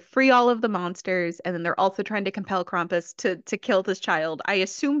Krampus to free all of the monsters, and then they're also trying to compel Krampus to kill this child. I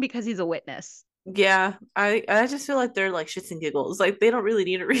assume because he's a witness. Yeah, I just feel like they're like shits and giggles. Like they don't really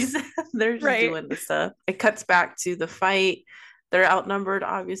need a reason. They're just Right. doing the stuff. It cuts back to the fight. They're outnumbered,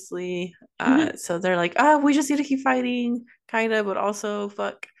 obviously. Mhm. So they're like, oh, we just need to keep fighting, kind of, but also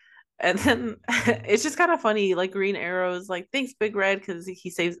fuck. And then it's just kind of funny. Like Green Arrow's like, thanks, Big Red, because he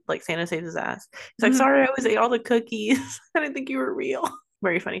saves like Santa saves his ass. He's like, Mhm. sorry, I always ate all the cookies. I didn't think you were real.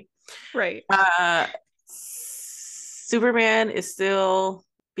 Very funny. Right. Uh Superman is still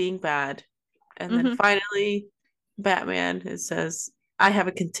being bad. And then Mhm. finally, Batman it says, I have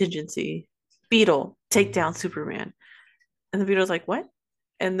a contingency. Beetle, take down Superman. And the Beetle's like, what?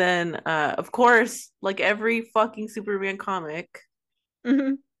 And then of course, like every fucking Superman comic,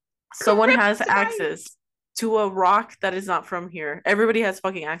 Mhm. someone has Kryptonite. access to a rock that is not from here. Everybody has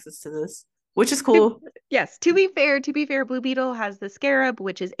fucking access to this, which is To- cool. Yes, to be fair, Blue Beetle has the Scarab,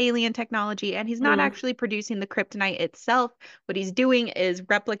 which is alien technology, and he's not Mm, actually producing the kryptonite itself. What he's doing is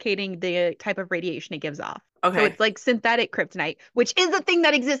replicating the type of radiation it gives off. So okay. it's like synthetic kryptonite, which is a thing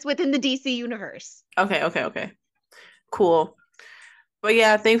that exists within the DC universe. Okay. Cool. But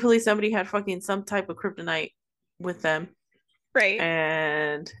yeah, thankfully somebody had fucking some type of kryptonite with them. Right.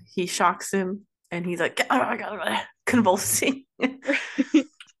 And he shocks him and he's like convulsing. Because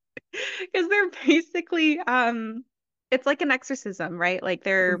they're basically it's like an exorcism, right? Like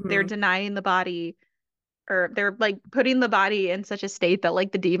they're Hmm. denying the body or they're like putting the body in such a state that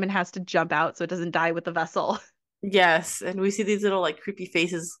like the demon has to jump out so it doesn't die with the vessel. Yes, and we see these little like creepy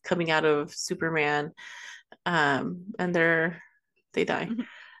faces coming out of Superman, and they die. Mhm.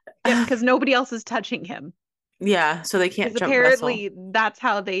 Yep, because nobody else is touching him. Yeah, so they can't Because jump vessel. apparently that's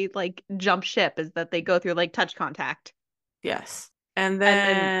how they like jump ship is that they go through like touch contact. Yes, and And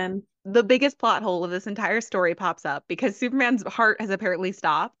then then the biggest plot hole of this entire story pops up because Superman's heart has apparently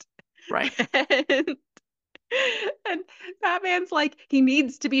stopped. right, And, and Batman's like, he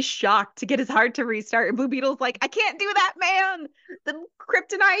needs to be shocked to get his heart to restart. And Blue Beetle's like, I can't do that, man. The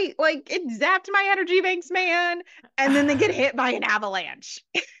kryptonite, like, it zapped my energy banks, man. And then they get hit by an avalanche.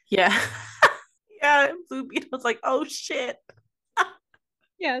 yeah, yeah. Blue Beetle's like, oh shit.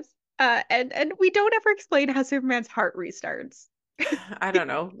 Yes. And we don't ever explain how Superman's heart restarts. I don't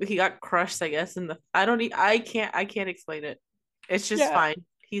know. He got crushed, I guess. In the I don't. I can't explain it. It's just Yeah. fine.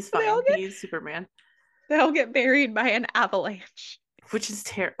 He's They all fine. get He's Superman. they all get buried by an avalanche. Which is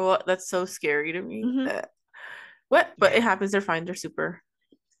terrible. That's so scary to me. Hmm. What? But it Yeah. happens. They're fine. They're super.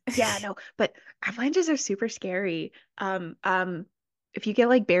 Yeah, no, but avalanches are super scary. If you get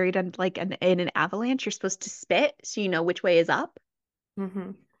like buried on like in an avalanche, you're supposed to spit so you know which way is up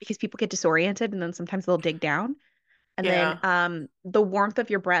Hmm. because people get disoriented and then sometimes they'll dig down. And then Yeah. the warmth of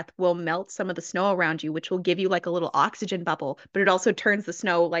your breath will melt some of the snow around you, which will give you like a little oxygen bubble, but it also turns the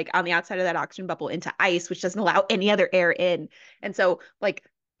snow like on the outside of that oxygen bubble into ice, which doesn't allow any other air in. And so like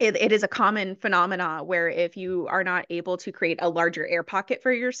it is a common phenomena where if you are not able to create a larger air pocket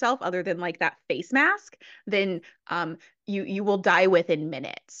for yourself other than like that face mask, then you will die within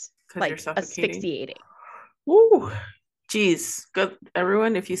minutes, Because you're like suffocating. asphyxiating. Woo. Jeez. Good.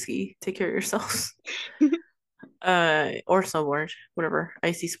 Everyone, if you ski, take care of yourselves. Or snowboard, whatever.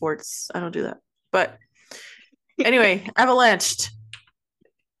 Icy sports. I don't do that. But anyway, avalanched.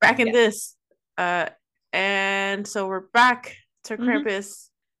 Back in Yes. this. Uh, and so we're back to Hmm. Krampus.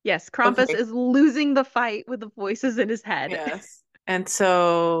 Yes, Krampus Okay. is losing the fight with the voices in his head. Yes. And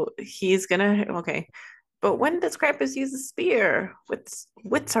so he's gonna okay. But when does Krampus use a spear?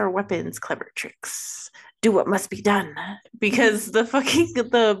 Wits are weapons, clever tricks. Do what must be done. Mhm. Because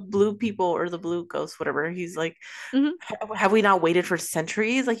the blue people or the blue ghost, whatever, he's like, Mhm. have we not waited for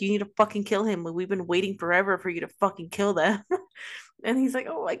centuries? Like you need to fucking kill him. Like, we've been waiting forever for you to fucking kill them. And he's like,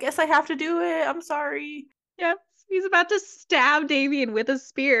 oh, I guess I have to do it. I'm sorry. Yep. He's about to stab Damien with a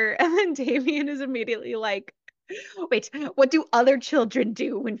spear, and then Damien is immediately like, wait, what do other children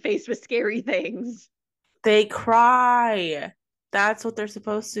do when faced with scary things? They cry. That's what they're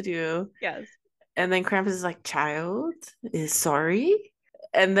supposed to do. Yes. And then Krampus is like, child is sorry.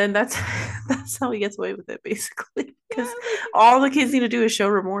 And then that's that's how he gets away with it, basically. Yeah, Because like all the kids need to do is show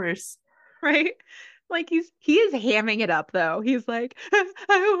remorse. right? Like he is hamming it up though. He's like, I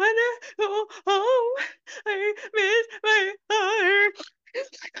wanna go home. I miss my heart.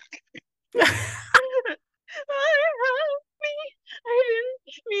 Help me. I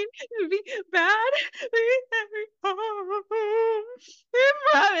didn't mean to be bad. Please let me home. I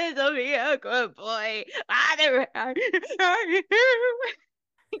promise I'll be a good boy. Father, are you?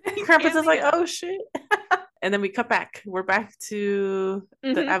 He's Krampus is hamming like, it up. oh shit. And then we cut back. We're back to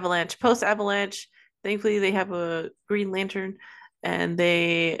the Hmm. avalanche. Post avalanche. Thankfully, they have a Green Lantern, and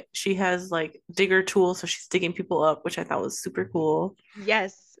she has like digger tools, so she's digging people up, which I thought was super cool.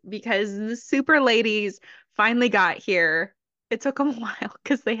 Yes, because the super ladies finally got here. It took them a while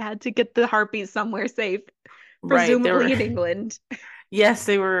because they had to get the harpies somewhere safe, Right. They were presumably in England. yes,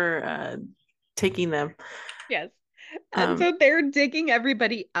 they were taking them. Yes. And Um so they're digging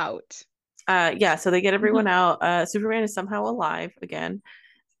everybody out. yeah, so they get everyone Mhm. out. Superman is somehow alive again,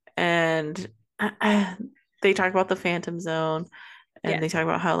 and uh, they talk about the Phantom Zone, and they Yes. talk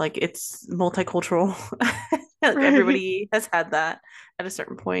about how like it's multicultural. Like Right. everybody has had that at a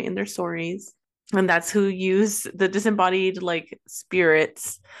certain point in their stories. And that's who use the disembodied like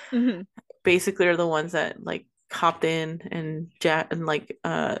spirits Hmm. basically are the ones that like hopped in and like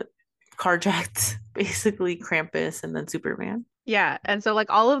carjacked basically Krampus and then Superman. Yeah. And so, like,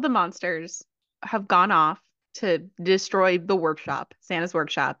 all of the monsters have gone off to destroy the workshop, Santa's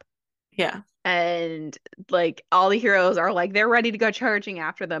workshop. Yeah. And like all the heroes are like they're ready to go charging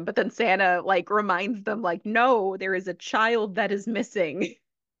after them, but then Santa like reminds them like no, there is a child that is missing.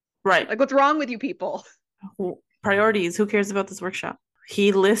 Right. Like what's wrong with you people? Priorities. Who cares about this workshop?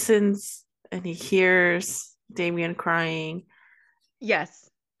 He listens and he hears Damien crying. Yes,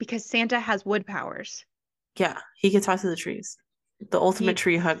 because Santa has wood powers. Yeah, he can talk to the trees. The ultimate He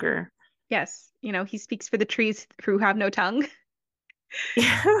tree hugger. yes, he speaks for the trees who have no tongue.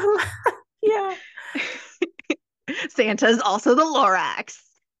 Yeah. Yeah. Santa is also the Lorax.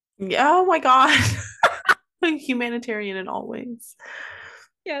 Yeah. Oh my God. Humanitarian in all ways.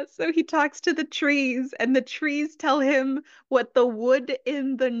 Yeah, so he talks to the trees, and the trees tell him what the wood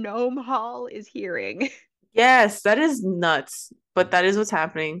in the gnome hall is hearing. Yes, that is nuts, but that is what's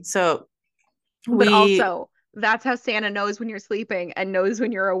happening. So But we, also, that's how Santa knows when you're sleeping and knows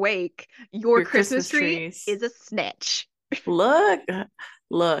when you're awake. Your your Christmas Christmas tree trees. is a snitch. Look,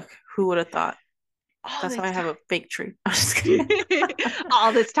 look, who would have thought? All That's why I this have a time. fake tree. I'm just kidding.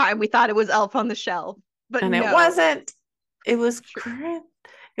 All this time we thought it was Elf on the Shelf, but And it no. wasn't. It was True.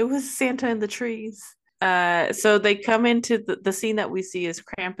 It was Santa in the trees. So they come into the scene that we see is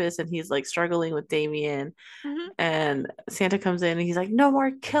Krampus, and he's like struggling with Damien, Hmm. and Santa comes in and he's like, "No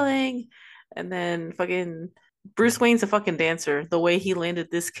more killing," and then fucking Bruce Wayne's a fucking dancer. The way he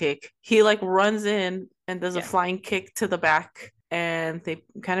landed this kick, he like runs in and does a Yes. flying kick to the back, and they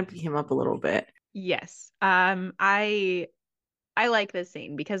kind of beat him up a little bit. Yes. I like this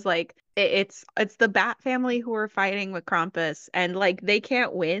scene because like it's the Bat family who are fighting with Krampus and like they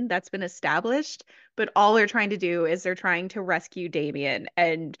can't win, that's been established, but all they're trying to do is they're trying to rescue Damien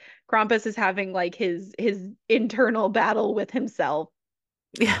and Krampus is having like his internal battle with himself.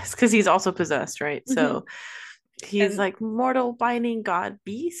 Yes, because he's also possessed, right? Hmm. So he's And like, mortal binding god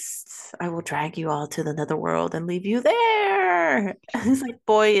beasts, I will drag you all to the netherworld and leave you there. And he's like,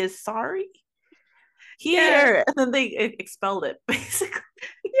 boy is sorry. yeah, Here. And then they expelled it, basically.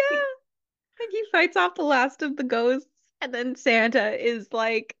 yeah, like he fights off the last of the ghosts and then Santa is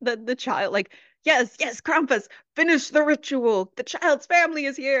like the child like yes, yes, Krampus, finish the ritual. The child's family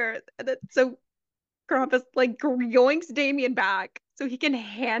is here. And then, so Krampus like yoinks Damien back so he can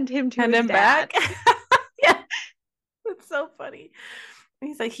hand him to And his then dad. back. Yeah, it's so funny.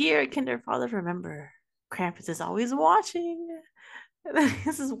 He's like, here, kinder father, remember, Krampus is always watching. And then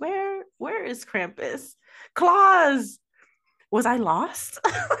he says, where is Krampus? Claus, was I lost?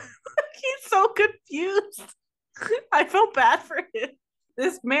 He's so confused. I felt bad for him.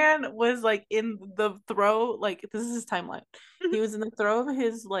 This man was like in the throw, like this is his timeline. He was in the throw of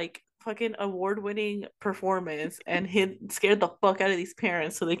his like fucking award-winning performance and he scared the fuck out of these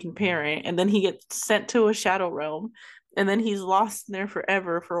parents so they can parent, and then he gets sent to a shadow realm, and then he's lost there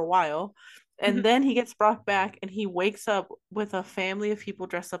forever for a while, and then he gets brought back and he wakes up with a family of people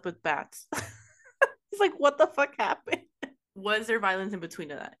dressed up with bats. He's like, what the fuck happened? Was there violence in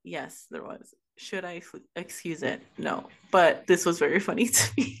between of that? Yes, there was. Should I excuse it? No, but this was very funny to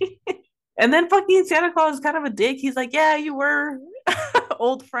me. And then fucking Santa Claus is kind of a dick. He's like, yeah, you were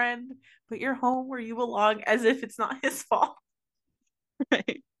old friend, but you're home where you belong, as if it's not his fault.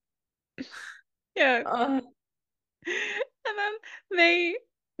 Right. Yeah. Uh, And then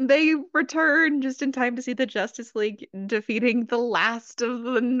they return just in time to see the Justice League defeating the last of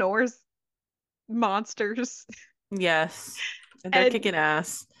the Norse monsters. yes. And they're And kicking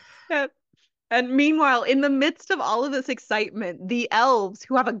ass. uh, and meanwhile, in the midst of all of this excitement, the elves,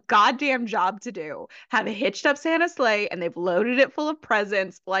 who have a goddamn job to do, have hitched up Santa's sleigh and they've loaded it full of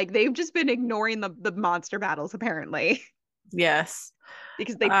presents. Like they've just been ignoring the monster battles, apparently, Yes.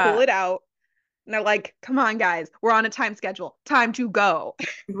 because they pull Uh, it out and they're like, come on, guys, we're on a time schedule. Time to go.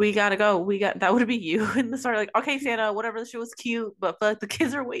 we gotta go. We got that would be you in the start, like, okay, Santa, whatever, the show was cute, but fuck, the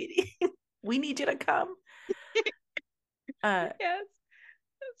kids are waiting. We need you to come. Uh, Yes.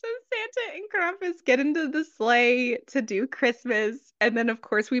 So Santa and Krampus get into the sleigh to do Christmas. And then, of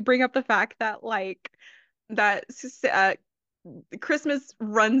course, we bring up the fact that, like, that Christmas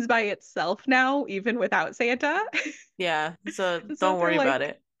runs by itself now, even without Santa. yeah. So And so don't they're worry about like,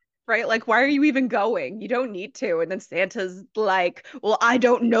 it. right, like, why are you even going? You don't need to. And then Santa's like, well, I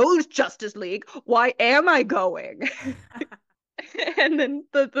don't know, Justice League. Why am I going? And then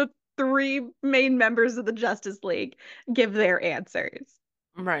the three main members of the Justice League give their answers.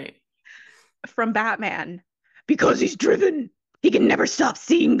 Right. From Batman, because he's driven. He can never stop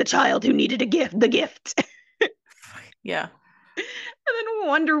seeing the child who needed the gift. Yeah. And then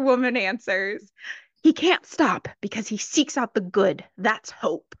Wonder Woman answers, he can't stop because he seeks out the good. That's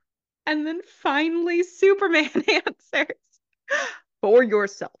hope. And then finally, Superman answers, for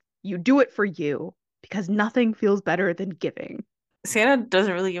yourself. You do it for you because nothing feels better than giving. Santa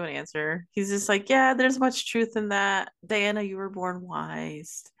doesn't really give an answer. He's just like, yeah, there's much truth in that. Diana, you were born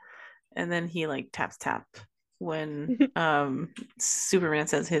wise. And then he like taps tap when Superman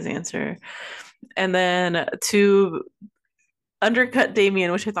says his answer. And then to undercut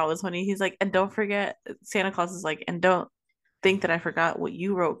Damien, which I thought was funny, he's like, and don't forget, Santa Claus is like, and don't think that I forgot what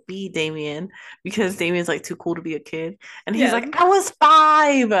you wrote B, Damien, because Damien's like too cool to be a kid. And he's Yes, like, I was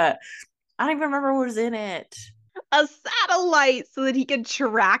 5. I don't even remember what was in it. a satellite so that he can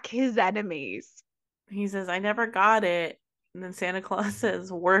track his enemies. He says, I never got it. And then Santa Claus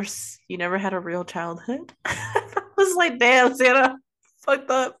says, worse, you never had a real childhood. I was like, damn, Santa fucked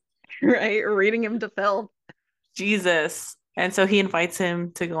up. Right, reading him to Phil. Jesus. And so he invites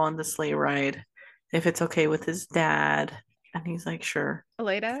him to go on the sleigh ride if it's okay with his dad. And he's like, sure.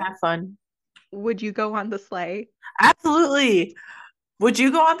 Elena, Have fun. would you go on the sleigh? Absolutely. Would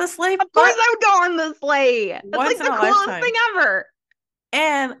you go on the sleigh? Of course But I would go on the sleigh. That's once like in the a coolest lifetime. thing ever.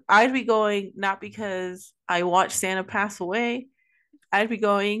 And I'd be going not because I watched Santa pass away. I'd be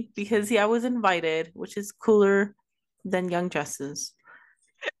going because I was invited, which is cooler than Young Justice.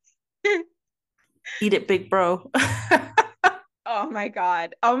 Eat it, big bro. Oh my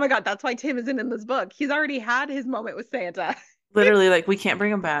God. Oh my God. That's why Tim isn't in this book. He's already had his moment with Santa. Literally, like, we can't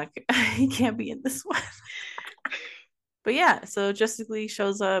bring him back. He can't be in this one. But yeah, so Justice League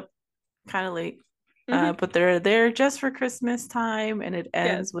shows up kind of late. Mhm. But they're there just for Christmas time, and it Yes.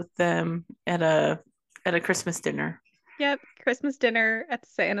 ends with them at a Christmas dinner. Yep. Christmas dinner at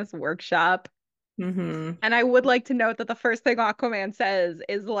Santa's workshop. Hmm. And I would like to note that the first thing Aquaman says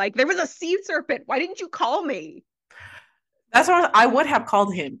is like, there was a sea serpent. Why didn't you call me? That's what I would have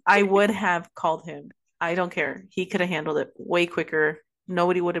called him. I would have called him. I don't care. He could have handled it way quicker.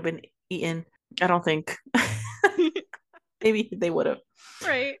 Nobody would have been eaten. I don't think. Maybe they would have.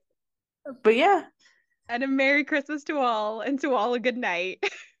 Right. But yeah, And a Merry Christmas to all, and to all a good night.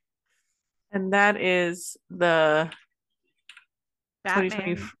 and that is the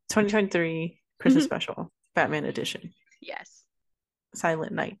 2020 Batman. 2023 Christmas Mhm. special, Batman edition, Yes.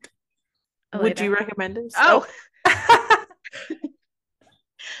 Silent Night. Would you Elena. recommend it? Oh, Oh,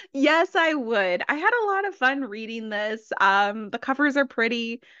 yes, I would. I had a lot of fun reading this. The covers are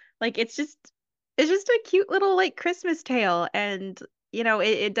pretty. Like it's just a cute little like Christmas tale. And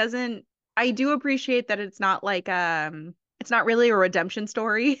it doesn't I do appreciate that it's not really a redemption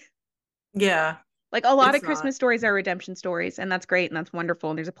story. yeah, Like a lot of it's not. Christmas stories are redemption stories, and that's great and that's wonderful,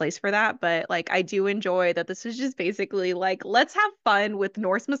 and there's a place for that. But like I do enjoy that this is just basically like let's have fun with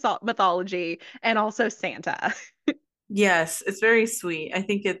Norse mythology and also Santa. Yes, it's very sweet. I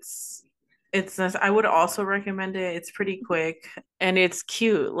think it's nice. I would also recommend it. It's pretty quick and it's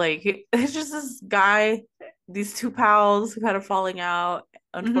cute. Like it's just this guy, these two pals who had a falling out.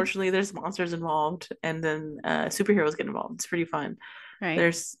 Hmm. Unfortunately, there's monsters involved, and then superheroes get involved. It's pretty fun.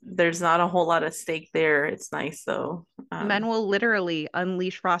 Right. There's not a whole lot of stake there. It's nice though. Men will literally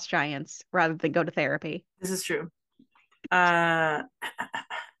unleash frost giants rather than go to therapy. This is true. Uh,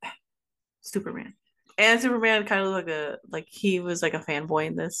 Superman. And Superman kind of like he was like a fanboy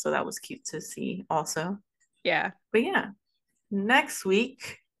in this, so that was cute to see also. Yeah. But yeah, next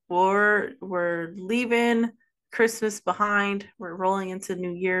week we're leaving Christmas behind. We're rolling into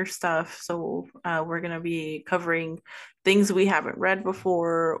New Year stuff. So we're gonna be covering things we haven't read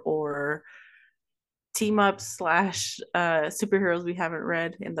before or team ups slash superheroes we haven't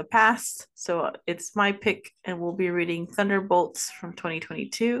read in the past. So it's my pick, and we'll be reading Thunderbolts from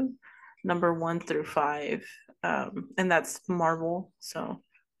 2022, number 1 through 5. And that's Marvel. So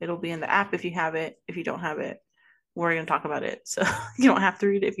it'll be in the app if you have it. If you don't have it, we're going to talk about it. So you don't have to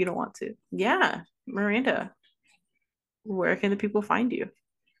read it if you don't want to. Yeah, Miranda, where can the people find you?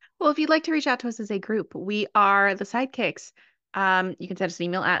 Well, if you'd like to reach out to us as a group, we are the Sidekicks. You can send us an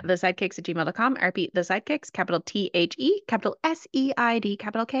email at thesidekicks@gmail.com. I repeat, the Sidekicks, capital THE, capital SEID,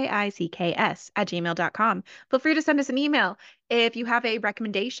 capital KICKS at gmail.com. Feel free to send us an email if you have a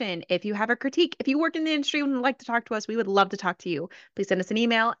recommendation, if you have a critique, if you work in the industry and would like to talk to us, we would love to talk to you. Please send us an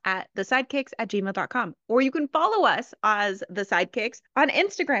email at thesidekicks@gmail.com. Or you can follow us as the Sidekicks on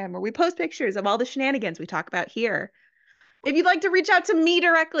Instagram, where we post pictures of all the shenanigans we talk about here. If you'd like to reach out to me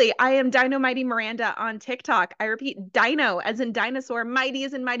directly, I am Dino Mighty Miranda on TikTok. I repeat, Dino as in dinosaur, Mighty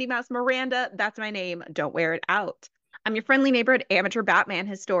as in Mighty Mouse, Miranda. That's my name. Don't wear it out. I'm your friendly neighborhood amateur Batman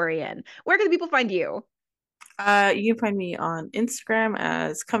historian. Where can the people find you? You can find me on Instagram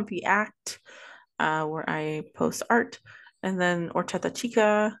as Comfy Act, where I post art, and then Orchata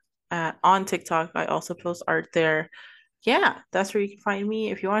Chica. On TikTok, I also post art there. Yeah, that's where you can find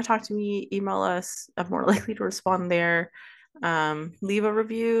me. If you want to talk to me, email us. I'm more likely to respond there. Leave a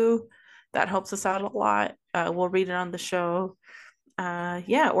review. That helps us out a lot. We'll read it on the show.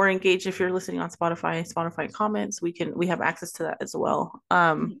 Yeah, or engage if you're listening on Spotify comments. We have access to that as well.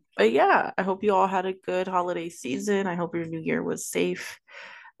 But yeah, I hope you all had a good holiday season. I hope your new year was safe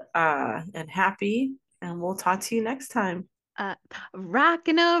and happy. And we'll talk to you next time. Uh,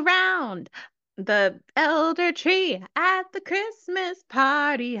 Rocking around the elder tree at the Christmas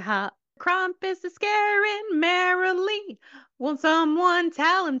party hop. Krampus is scaring merrily. Won't someone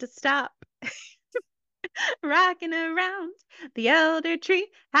tell him to stop? Rocking around the elder tree.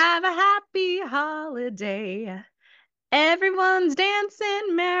 Have a happy holiday. Everyone's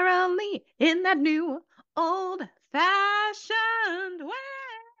dancing merrily in that new old fashioned way.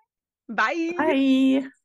 Bye. Bye.